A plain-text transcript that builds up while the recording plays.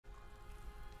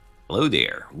Hello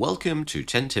there, welcome to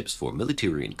 10 tips for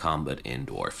military and combat in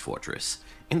Dwarf Fortress.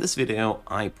 In this video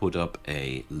I put up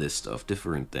a list of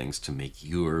different things to make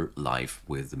your life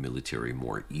with the military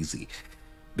more easy.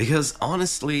 Because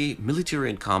honestly, military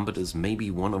and combat is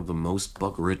maybe one of the most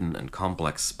bug-ridden and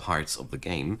complex parts of the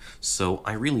game, so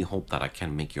I really hope that I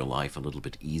can make your life a little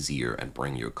bit easier and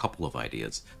bring you a couple of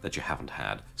ideas that you haven't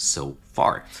had so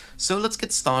far. So let's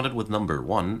get started with number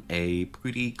one. A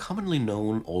pretty commonly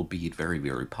known, albeit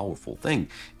very powerful thing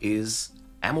is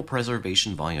ammo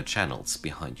preservation via channels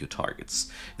behind your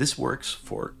targets. This works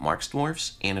for Marks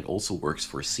Dwarfs and it also works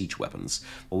for siege weapons.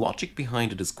 The logic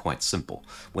behind it is quite simple.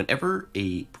 Whenever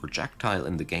a projectile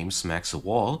in the game smacks a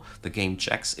wall, the game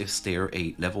checks if they're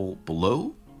a level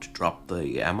below to drop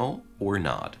the ammo or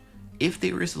not. If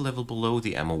there is a level below,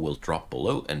 the ammo will drop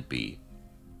below and be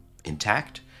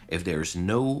intact. If there's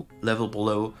no level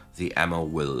below, the ammo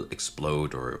will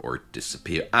explode or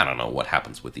disappear. I don't know what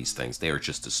happens with these things. They are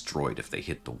just destroyed if they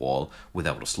hit the wall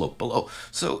without a slope below.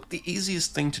 So the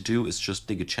easiest thing to do is just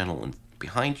dig a channel in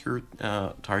behind your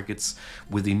targets.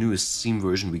 With the newest Steam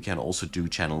version, we can also do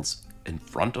channels in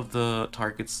front of the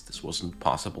targets. This wasn't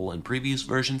possible in previous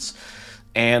versions.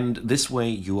 And this way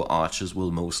your archers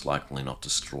will most likely not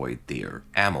destroy their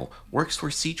ammo. Works for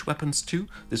siege weapons too.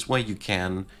 This way you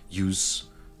can use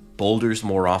boulders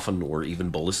more often, or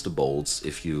even ballista bolts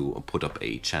if you put up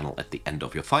a channel at the end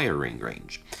of your firing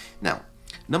range. Now,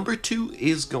 number two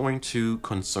is going to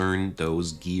concern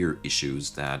those gear issues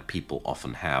that people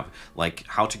often have, like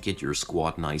how to get your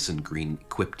squad nice and green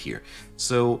equipped here.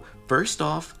 So first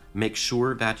off, make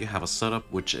sure that you have a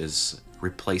setup which is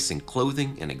replacing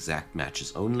clothing in exact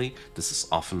matches only. This is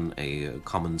often a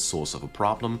common source of a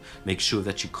problem. Make sure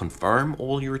that you confirm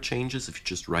all your changes. If you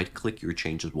just right click, your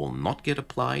changes will not get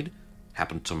applied.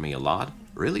 Happened to me a lot.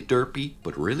 Really derpy,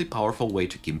 but really powerful way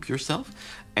to gimp yourself.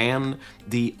 And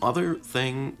the other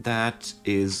thing that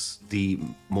is the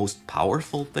most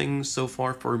powerful thing so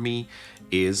far for me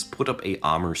is put up a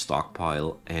armor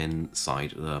stockpile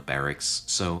inside the barracks.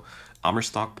 So armor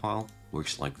stockpile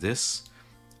works like this.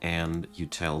 And you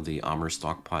tell the armor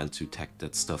stockpile to take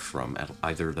that stuff from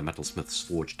either the metalsmith's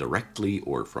forge directly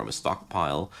or from a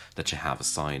stockpile that you have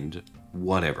assigned,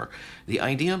 whatever. The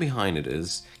idea behind it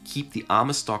is keep the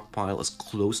armor stockpile as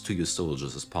close to your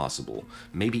soldiers as possible.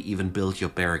 Maybe even build your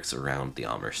barracks around the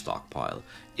armor stockpile.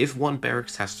 If one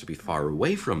barracks has to be far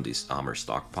away from this armor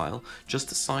stockpile,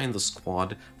 just assign the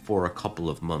squad for a couple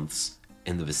of months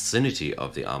in the vicinity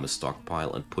of the armor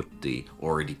stockpile and put the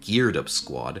already geared up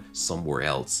squad somewhere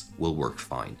else. Will work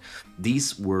fine.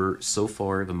 These were so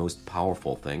far the most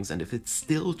powerful things, and if it's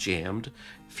still jammed,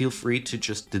 feel free to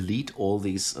just delete all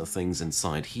these things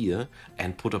inside here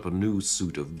and put up a new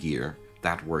suit of gear.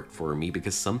 That worked for me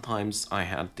because sometimes I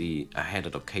had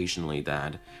it occasionally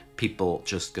that people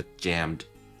just got jammed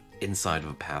inside of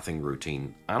a pathing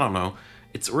routine. I don't know.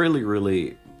 It's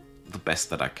really the best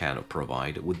that I can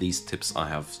provide. With these tips I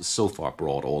have so far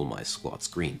brought all my squads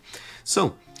green.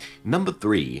 So number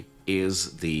three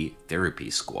is the therapy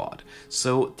squad.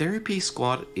 So therapy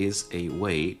squad is a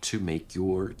way to make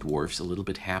your dwarfs a little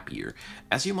bit happier.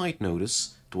 As you might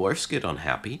notice, dwarfs get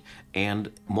unhappy, and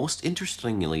most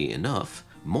interestingly enough,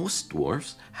 most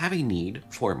dwarfs have a need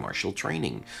for martial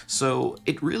training. So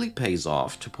it really pays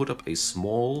off to put up a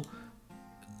small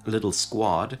little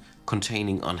squad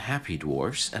containing unhappy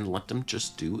dwarfs and let them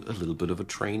just do a little bit of a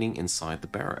training inside the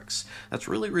barracks. That's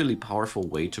really powerful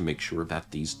way to make sure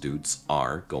that these dudes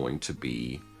are going to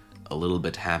be a little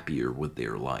bit happier with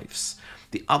their lives.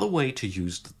 The other way to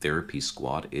use the therapy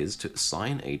squad is to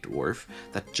assign a dwarf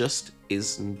that just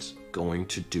isn't going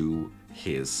to do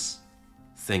his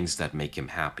things that make him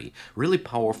happy. Really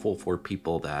powerful for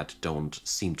people that don't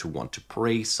seem to want to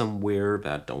pray somewhere,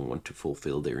 that don't want to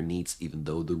fulfill their needs even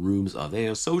though the rooms are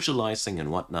there, socializing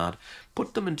and whatnot.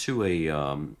 Put them into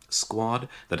a squad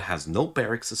that has no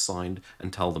barracks assigned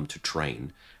and tell them to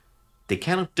train. They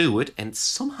cannot do it, and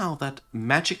somehow that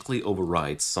magically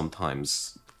overrides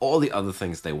sometimes all the other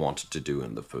things they wanted to do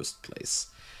in the first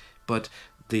place. But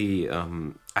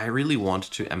I really want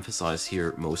to emphasize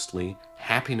here mostly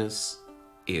happiness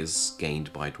is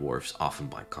gained by dwarves, often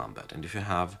by combat. And if you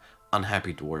have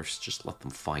unhappy dwarves, just let them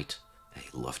fight. They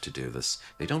love to do this.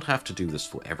 They don't have to do this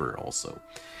forever also.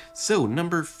 So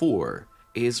number four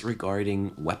is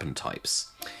regarding weapon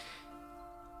types.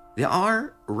 There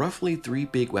are roughly three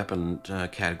big weapon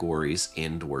categories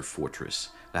in Dwarf Fortress.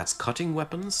 That's cutting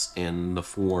weapons in the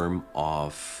form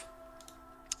of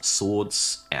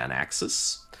swords and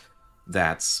axes.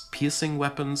 That's piercing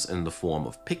weapons in the form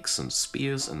of picks and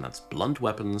spears, and that's blunt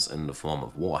weapons in the form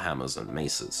of warhammers and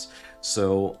maces.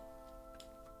 So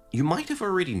You might have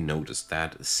already noticed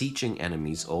that sieging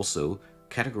enemies also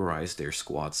categorize their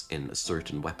squads in a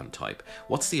certain weapon type.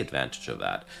 What's the advantage of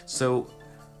that? So,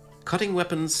 cutting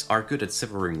weapons are good at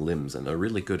severing limbs and are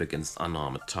really good against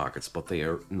unarmed targets, but they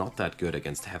are not that good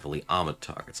against heavily armored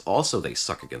targets. Also, they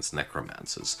suck against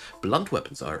necromancers. Blunt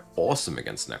weapons are awesome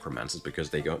against necromancers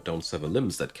because they don't sever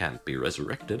limbs that can't be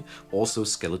resurrected. Also,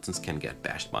 skeletons can get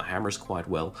bashed by hammers quite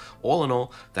well. All in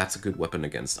all, that's a good weapon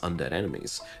against undead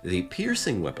enemies. The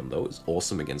piercing weapon, though, is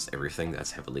awesome against everything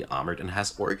that's heavily armored and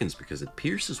has organs because it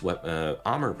pierces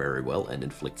armor very well and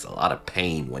inflicts a lot of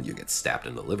pain when you get stabbed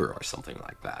in the liver or something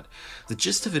like that. The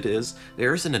gist of it is,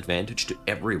 there is an advantage to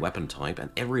every weapon type, and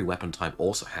every weapon type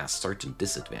also has certain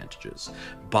disadvantages.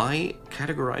 By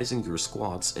categorizing your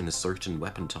squads in a certain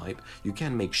weapon type, you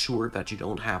can make sure that you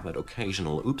don't have that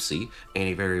occasional oopsie in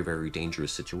a very, very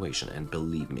dangerous situation, and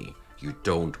believe me, you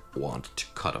don't want to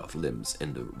cut off limbs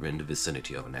in the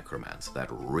vicinity of a necromancer. That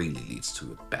really leads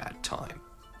to a bad time.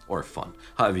 Or fun,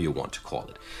 however you want to call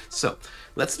it. So,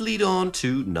 let's lead on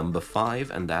to number 5,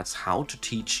 and that's how to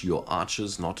teach your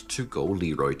archers not to go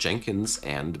Leroy Jenkins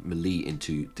and melee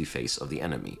into the face of the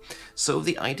enemy. So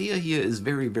the idea here is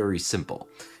very, very simple.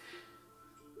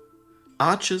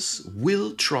 Archers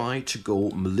will try to go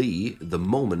melee the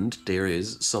moment there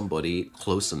is somebody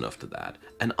close enough to that.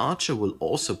 An archer will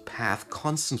also path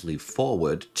constantly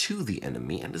forward to the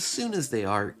enemy, and as soon as they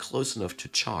are close enough to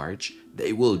charge,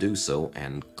 they will do so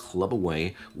and club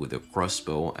away with a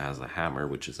crossbow as a hammer,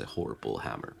 which is a horrible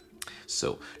hammer.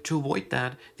 So, to avoid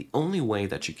that, the only way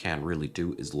that you can really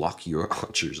do is lock your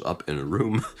archers up in a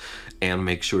room and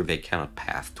make sure they cannot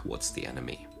path towards the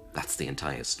enemy. That's the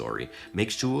entire story.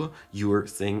 Make sure your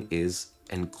thing is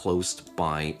enclosed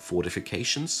by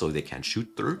fortifications so they can shoot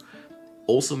through.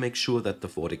 Also make sure that the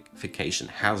fortification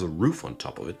has a roof on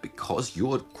top of it, because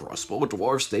your crossbow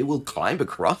dwarves, they will climb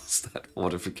across that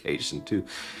fortification too.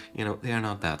 You know, they're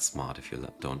not that smart if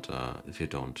you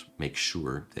don't make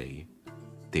sure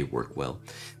they work well.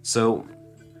 So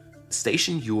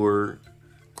station your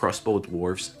crossbow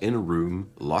dwarves in a room,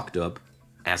 locked up,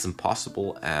 as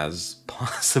impossible as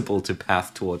possible to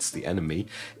path towards the enemy,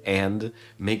 and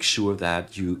make sure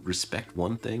that you respect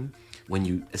one thing. When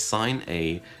you assign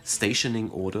a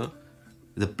stationing order,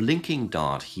 the blinking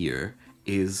dot here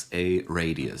is a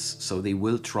radius, so they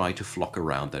will try to flock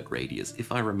around that radius.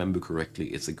 If I remember correctly,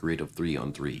 it's a grid of 3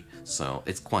 on 3, so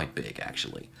it's quite big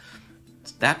actually.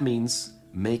 That means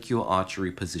make your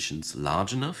archery positions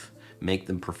large enough. Make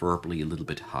them preferably a little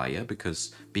bit higher,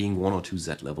 because being 1 or 2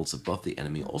 Z levels above the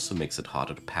enemy also makes it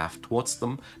harder to path towards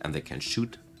them, and they can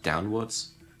shoot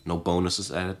downwards. No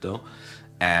bonuses added though.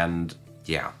 And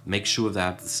yeah, make sure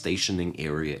that the stationing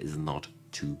area is not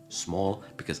too small,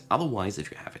 because otherwise,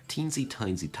 if you have a teensy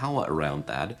tiny tower around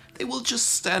that, they will just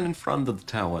stand in front of the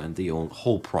tower and the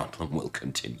whole problem will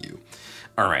continue.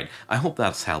 Alright, I hope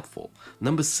that's helpful.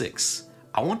 Number 6,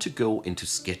 I want to go into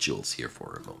schedules here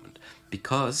for a moment,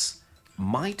 because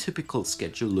my typical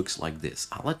schedule looks like this.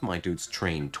 I let my dudes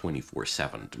train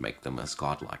 24/7 to make them as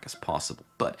godlike as possible.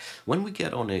 But when we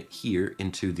get on it here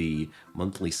into the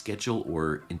monthly schedule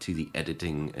or into the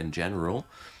editing in general,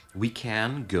 we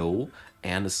can go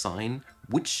and assign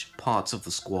which parts of the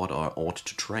squad are ought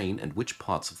to train and which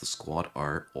parts of the squad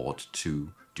are ought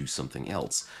to do something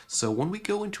else. So when we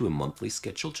go into a monthly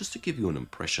schedule, just to give you an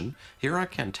impression, here I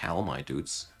can tell my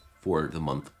dudes for the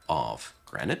month of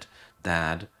Granite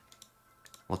that,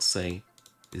 let's say,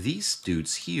 these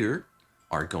dudes here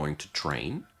are going to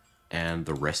train, and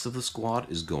the rest of the squad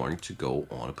is going to go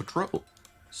on a patrol.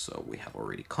 So we have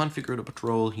already configured a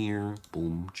patrol here,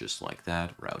 boom, just like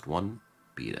that, route 1,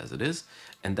 be it as it is.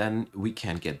 And then we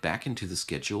can get back into the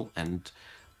schedule, and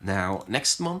now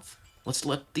next month, let's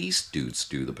let these dudes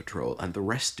do the patrol and the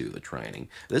rest do the training.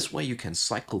 This way you can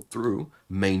cycle through,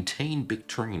 maintain big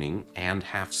training, and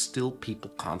have still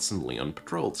people constantly on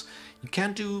patrols. You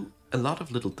can do a lot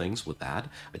of little things with that.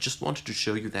 I just wanted to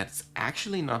show you that it's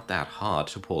actually not that hard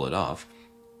to pull it off,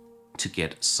 to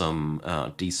get some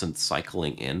decent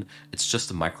cycling in. It's just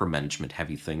a micromanagement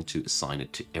heavy thing to assign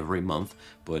it to every month,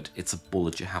 but it's a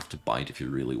bullet you have to bite if you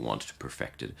really want to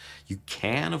perfect it. You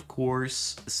can, of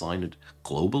course, assign it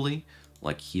globally,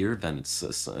 like here, then it's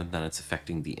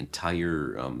affecting the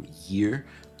entire year,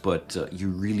 but you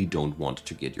really don't want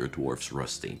to get your dwarves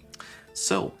rusty.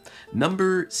 So,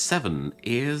 number 7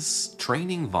 is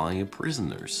training via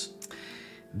prisoners.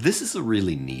 This is a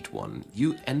really neat one.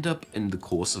 You end up in the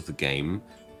course of the game,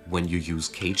 when you use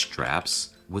cage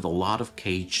traps, with a lot of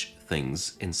cage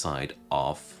things inside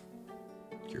of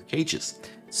your cages.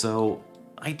 So,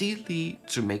 ideally,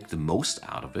 to make the most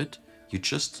out of it, you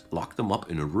just lock them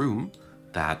up in a room,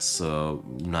 that's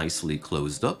nicely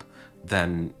closed up.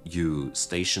 Then you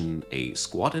station a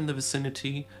squad in the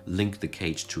vicinity, link the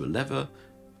cage to a lever,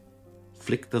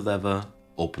 flick the lever,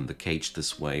 open the cage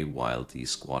this way while the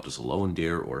squad is alone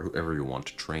there, or whoever you want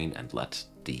to train, and let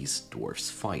these dwarfs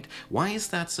fight. Why is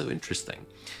that so interesting?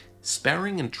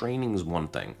 Sparring and training is one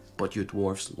thing, but your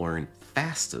dwarfs learn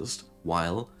fastest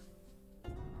while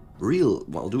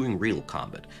doing real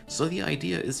combat. So the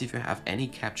idea is, if you have any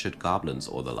captured goblins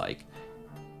or the like,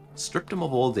 strip them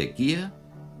of all their gear,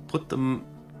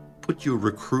 put your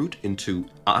recruit into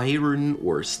iron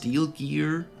or steel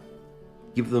gear,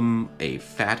 give them a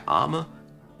fat armor,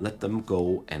 let them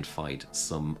go and fight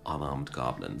some unarmed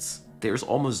goblins. There's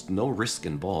almost no risk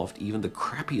involved. Even the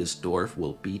crappiest dwarf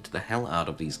will beat the hell out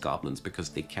of these goblins because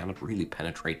they cannot really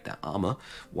penetrate their armor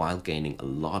while gaining a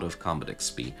lot of combat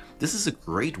XP. This is a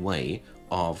great way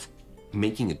of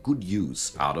making a good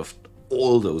use out of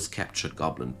all those captured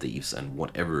goblin thieves and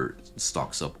whatever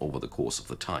stocks up over the course of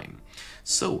the time.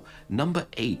 So, number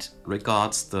 8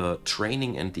 regards the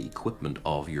training and the equipment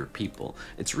of your people.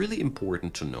 It's really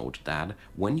important to note that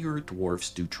when your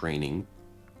dwarves do training,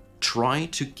 try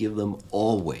to give them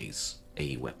always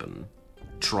a weapon.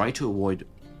 Try to avoid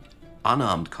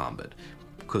unarmed combat,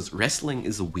 because wrestling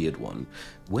is a weird one.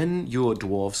 When your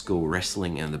dwarves go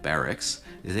wrestling in the barracks,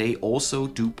 they also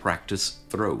do practice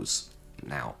throws.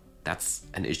 Now, that's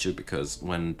an issue because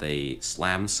when they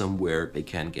slam somewhere, they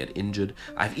can get injured.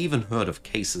 I've even heard of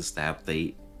cases that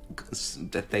they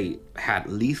had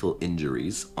lethal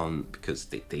injuries because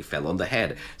they fell on the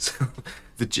head. So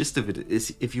the gist of it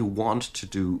is, if you want to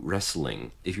do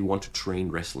wrestling, if you want to train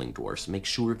wrestling dwarfs, make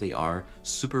sure they are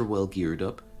super well geared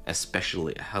up.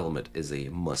 Especially a helmet is a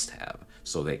must-have,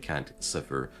 so they can't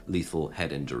suffer lethal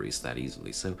head injuries that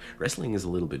easily. So wrestling is a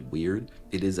little bit weird.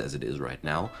 It is as it is right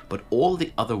now, but all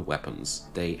the other weapons,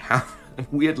 they have,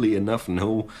 weirdly enough,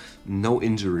 no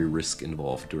injury risk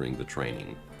involved during the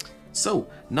training. So,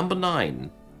 number 9,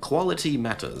 quality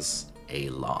matters a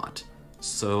lot.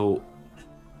 So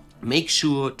make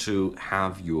sure to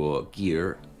have your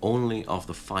gear only of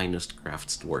the finest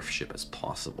crafts dwarfship as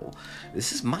possible.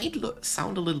 This might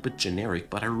sound a little bit generic,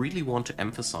 but I really want to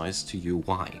emphasize to you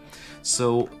why.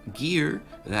 So gear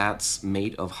that's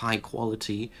made of high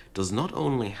quality does not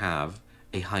only have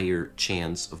a higher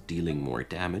chance of dealing more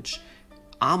damage,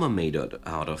 armor made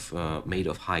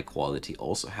of high quality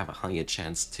also have a higher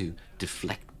chance to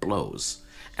deflect blows.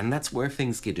 And that's where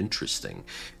things get interesting,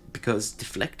 because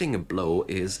deflecting a blow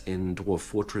is in Dwarf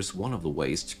Fortress one of the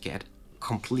ways to get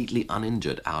completely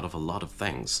uninjured out of a lot of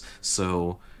things.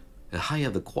 So the higher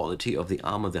the quality of the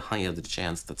armor, the higher the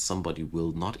chance that somebody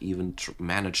will not even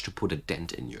manage to put a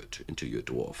dent in into your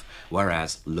dwarf.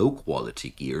 Whereas low quality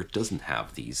gear doesn't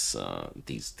have these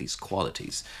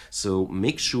qualities. So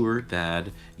make sure that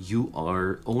you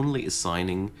are only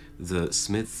assigning the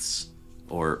smiths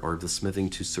or the smithing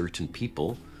to certain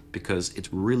people, because it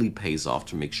really pays off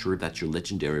to make sure that your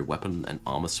legendary weapon and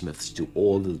armor smiths do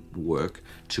all the work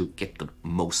to get the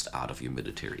most out of your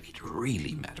military. It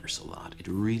really matters a lot. It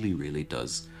really, really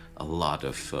does a lot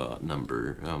of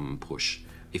number push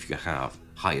if you have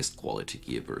highest quality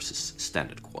gear versus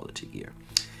standard quality gear.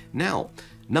 Now,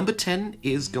 number 10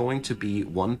 is going to be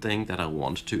one thing that I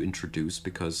want to introduce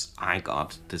because I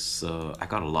got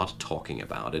a lot talking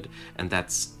about it, and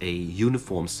that's a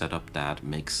uniform setup that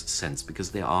makes sense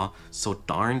because there are so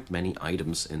darned many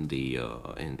items in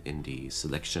the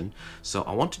selection. So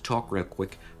I want to talk real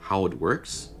quick how it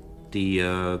works,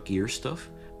 the gear stuff,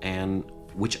 and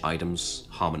which items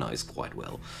harmonize quite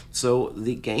well. So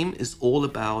the game is all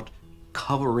about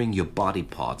covering your body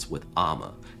parts with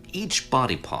armor. Each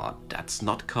body part that's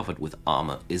not covered with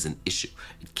armor is an issue.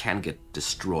 It can get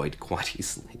destroyed quite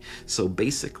easily. So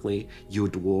basically, your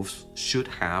dwarves should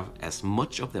have as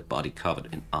much of their body covered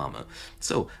in armor.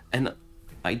 So an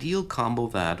ideal combo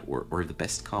that, or the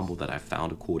best combo that I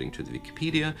found according to the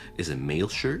Wikipedia, is a mail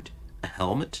shirt, a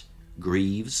helmet,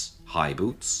 greaves, high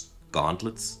boots,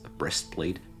 gauntlets, a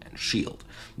breastplate, and shield.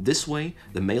 This way,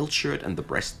 the mail shirt and the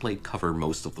breastplate cover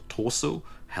most of the torso,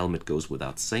 helmet goes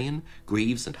without saying,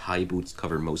 greaves and high boots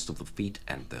cover most of the feet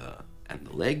and the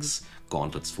legs,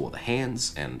 gauntlets for the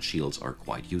hands, and shields are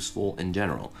quite useful in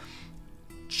general.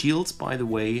 Shields, by the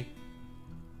way,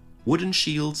 wooden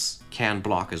shields can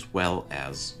block as well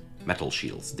as metal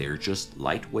shields. They're just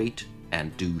lightweight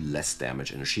and do less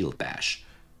damage in a shield bash.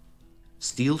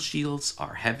 Steel shields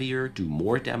are heavier, do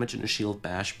more damage in a shield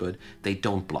bash, but they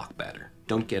don't block better.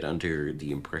 Don't get under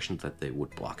the impression that they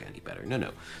would block any better.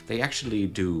 No, they actually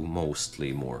do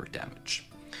mostly more damage.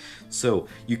 So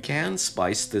you can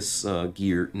spice this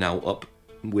gear now up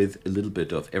with a little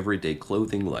bit of everyday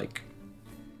clothing like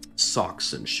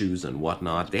socks and shoes and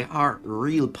whatnot. There are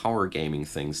real power gaming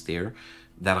things there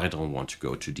that I don't want to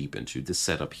go too deep into. This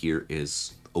setup here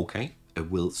is okay. It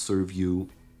will serve you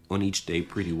on each day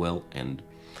pretty well, and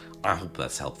I hope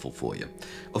that's helpful for you.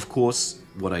 Of course,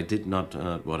 what I did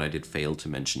fail to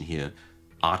mention here,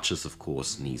 archers of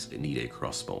course need a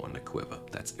crossbow and a quiver.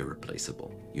 That's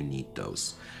irreplaceable. You need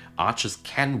those. Archers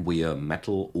can wear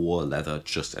metal or leather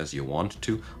just as you want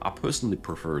to. I personally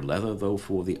prefer leather though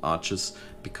for the archers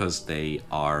because they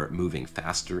are moving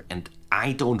faster, and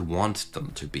I don't want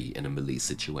them to be in a melee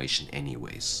situation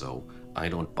anyway, so I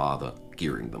don't bother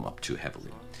gearing them up too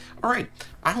heavily. Alright,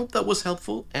 I hope that was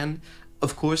helpful, and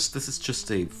of course, this is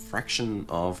just a fraction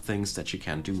of things that you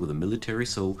can do with the military,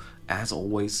 so as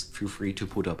always, feel free to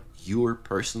put up your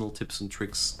personal tips and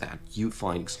tricks that you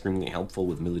find extremely helpful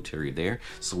with military there,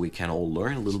 so we can all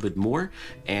learn a little bit more,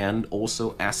 and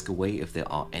also ask away if there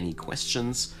are any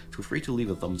questions. Feel free to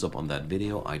leave a thumbs up on that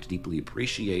video. I'd deeply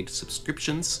appreciate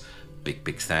subscriptions.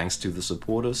 Big thanks to the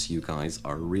supporters. You guys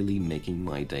are really making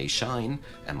my day shine,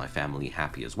 and my family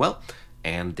happy as well,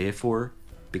 and therefore,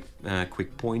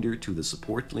 quick pointer to the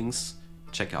support links.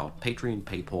 Check out Patreon,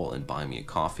 PayPal, and buy me a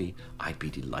coffee. I'd be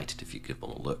delighted if you give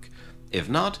them a look. If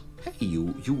not, hey,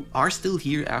 you are still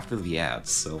here after the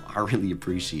ads, so I really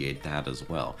appreciate that as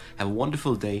well. Have a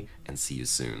wonderful day, and see you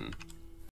soon.